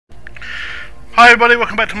Hi everybody,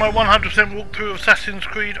 welcome back to my 100% walkthrough of Assassin's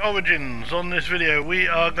Creed Origins. On this video we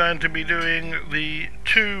are going to be doing the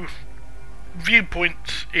 2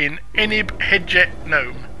 viewpoints in Ineb-Hedjet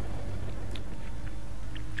Nome.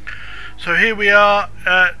 So here we are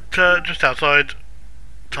at just outside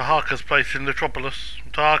Taharka's place in Metropolis.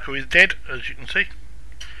 Taharka is dead, as you can see.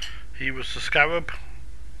 He was the Scarab,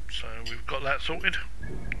 so we've got that sorted.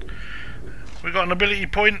 We've got an ability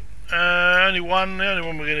point. Only one. The only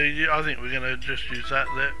one we're going to use, I think we're going to just use that,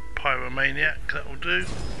 the Pyromaniac, that will do.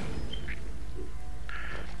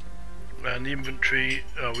 And the inventory,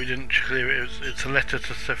 oh, we didn't clear it, it's a letter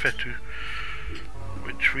to Sefetu,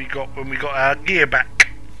 which we got when we got our gear back.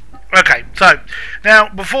 Okay, so, now,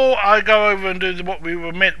 before I go over and do what we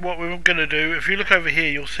were going to do, if you look over here,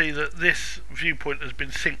 you'll see that this viewpoint has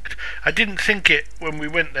been synced. I didn't sync it when we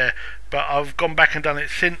went there, but I've gone back and done it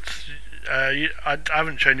since. I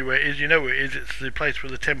haven't shown you where it is. You know where it is. It's the place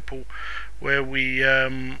with the temple where we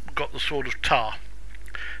got the Sword of Tar.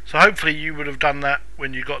 So hopefully you would have done that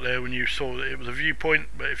when you got there, when you saw that it was a viewpoint,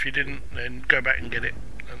 but if you didn't, then go back and get it,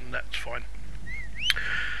 and that's fine.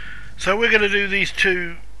 So we're going to do these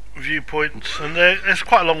 2 viewpoints, and it's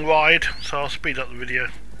quite a long ride, so I'll speed up the video.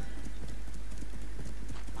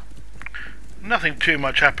 Nothing too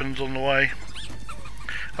much happens on the way.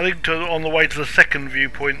 I think on the way to the second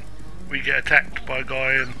viewpoint we get attacked by a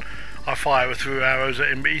guy and I fire a few arrows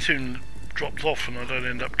at him, but he soon drops off and I don't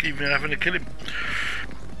end up even having to kill him.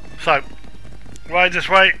 So, ride this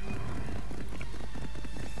way.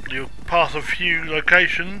 You'll pass a few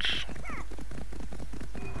locations,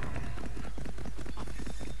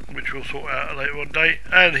 which we'll sort out later one day,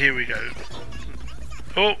 and here we go.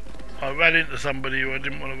 Oh, I ran into somebody who I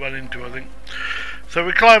didn't want to run into, I think. So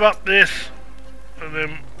we climb up this, and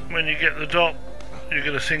then when you get to the top, you're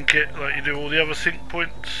going to sync it like you do all the other sync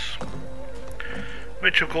points,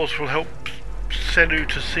 which of course will help Senu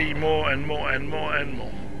to see more and more and more and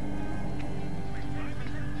more.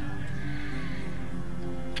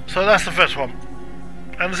 So that's the first one,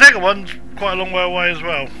 and the second one's quite a long way away as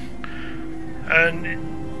well.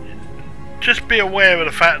 And just be aware of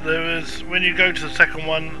the fact there is, when you go to the second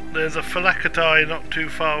one, there's a Phylakitai not too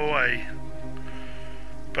far away,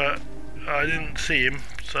 but I didn't see him,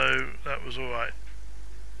 so that was alright.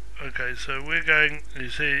 Okay, so we're going, you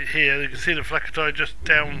see here, you can see the Phylakitai just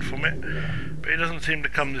down from it, but it doesn't seem to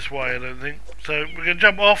come this way, I don't think. So we're going to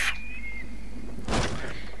jump off,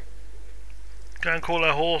 go and call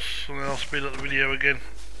our horse, and then I'll speed up the video again.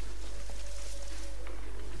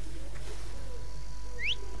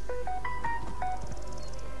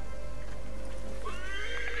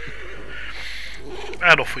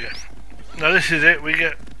 And off we go. Now this is it, we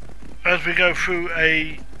get, as we go through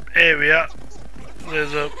a area,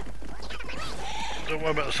 there's a, don't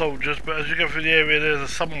worry about the soldiers, but as you go through the area there's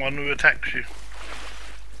someone who attacks you.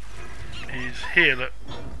 He's here, look.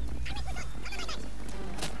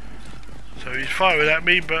 So he's firing at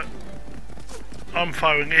me, but I'm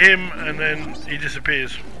firing at him, and then he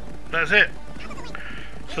disappears. That's it.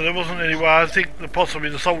 So there wasn't any way. I think that possibly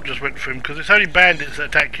the soldiers went for him, because it's only bandits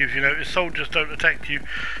that attack you, if you notice. Soldiers don't attack you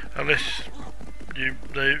unless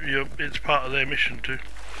it's part of their mission too.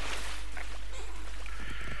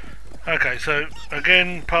 Okay, so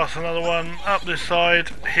again, pass another one up this side.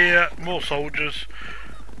 Here, more soldiers.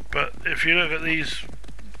 But if you look at these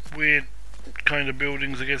weird kind of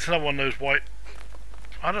buildings again, it's another one of those white,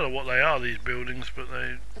 I don't know what they are, these buildings, but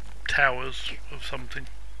they're towers of something.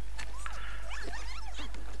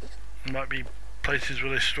 It might be places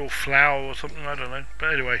where they store flour or something, I don't know.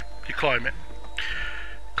 But anyway, you climb it.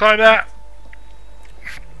 Climb that.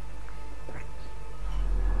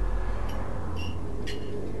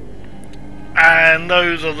 And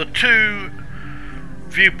those are the 2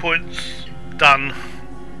 viewpoints done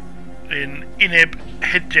in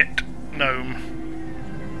Ineb-Hedjet Nome.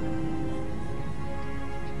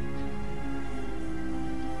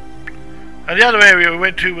 And the other area we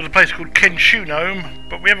went to was a place called Kenshu Nome,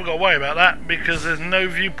 but we haven't got to worry about that because there's no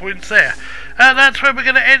viewpoints there. And that's where we're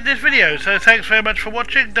going to end this video. So thanks very much for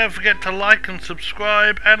watching. Don't forget to like and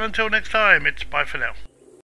subscribe, and until next time, it's bye for now.